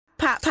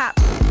pop, pop.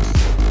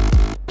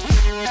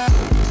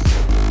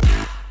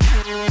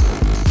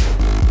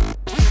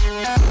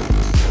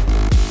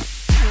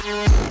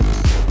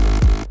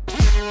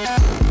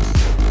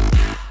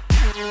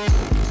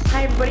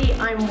 Hi everybody,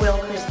 I'm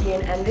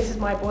Christian and this is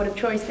my board of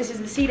choice. This is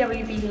the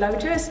CWB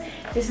Lotus.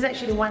 This is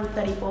actually the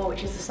 134,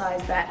 which is the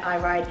size that I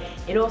ride.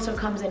 It also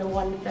comes in a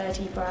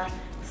 130 for our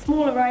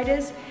smaller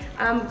riders.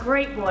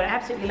 Great board, I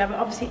absolutely love it.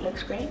 Obviously it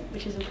looks great,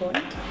 which is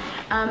important.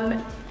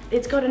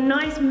 It's got a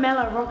nice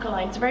mellow rocker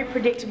line. It's a very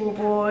predictable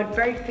board,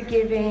 very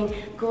forgiving,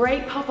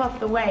 great pop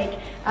off the wake,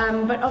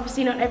 but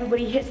obviously not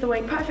everybody hits the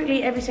wake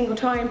perfectly every single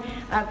time.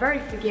 Very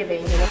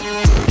forgiving. You know?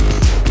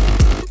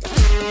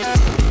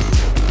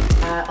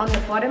 On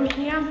the bottom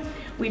here,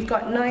 we've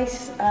got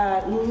nice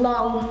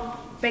long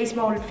base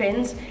molded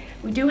fins.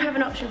 We do have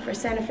an option for a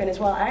center fin as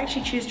well. I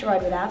actually choose to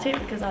ride without it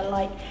because I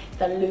like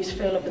the loose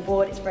feel of the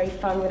board. It's very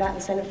fun without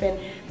the center fin.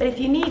 But if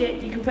you need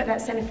it, you can put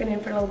that center fin in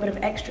for a little bit of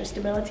extra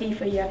stability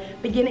for your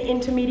beginner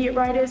intermediate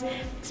riders.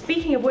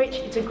 Speaking of which,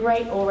 it's a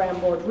great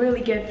all-round board. Really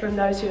good from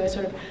those who are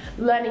sort of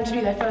learning to do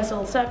their first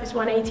little surface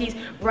 180s,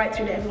 right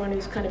through to everyone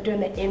who's kind of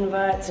doing the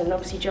inverts and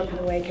obviously jumping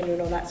the wake and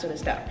doing all that sort of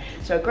stuff.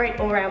 So a great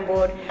all-round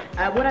board.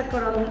 What I've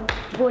got on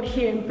the board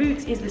here in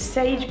boots is the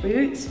Sage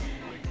boots.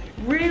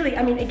 Really,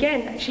 I mean,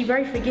 again, actually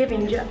very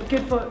forgiving,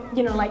 good for,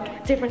 you know,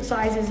 like different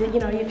sizes. You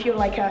know, if you're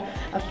like a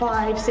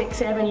 5, 6,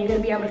 7, you're going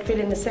to be able to fit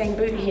in the same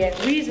boot here.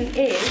 The reason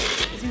is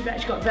we've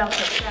actually got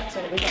Velcro straps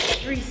on it. We've got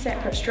 3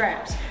 separate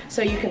straps.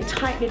 So you can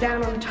tighten it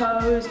down on the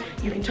toes,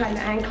 you can tighten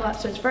the ankle up,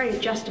 so it's very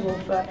adjustable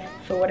for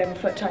whatever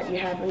foot type you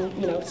have and,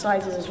 you know,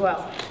 sizes as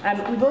well.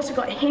 We've also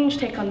got a hinge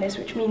tech on this,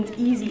 which means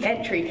easy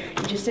entry.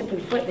 You just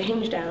simply flip the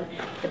hinge down,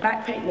 the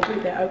back plate in the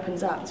boot there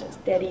opens up, so it's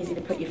dead easy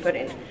to put your foot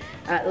in.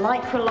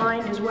 Lycra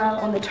lined as well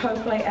on the toe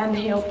plate and the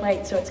heel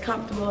plate, so it's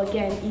comfortable,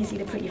 again, easy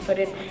to put your foot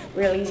in,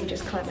 real easy,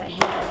 just clamp that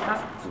hinge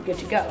up, you're good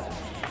to go.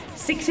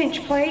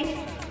 6-inch plate,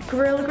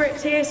 Gorilla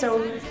grips here,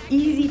 so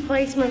easy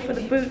placement for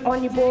the boot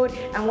on your board,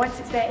 and once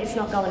it's there, it's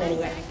not going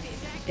anywhere.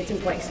 It's in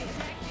place.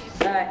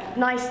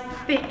 Nice,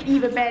 thick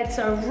Eva bed,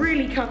 so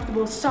really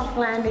comfortable, soft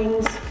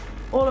landings,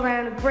 all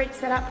around, a great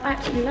setup. I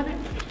absolutely love it.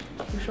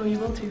 I'm sure you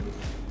will too.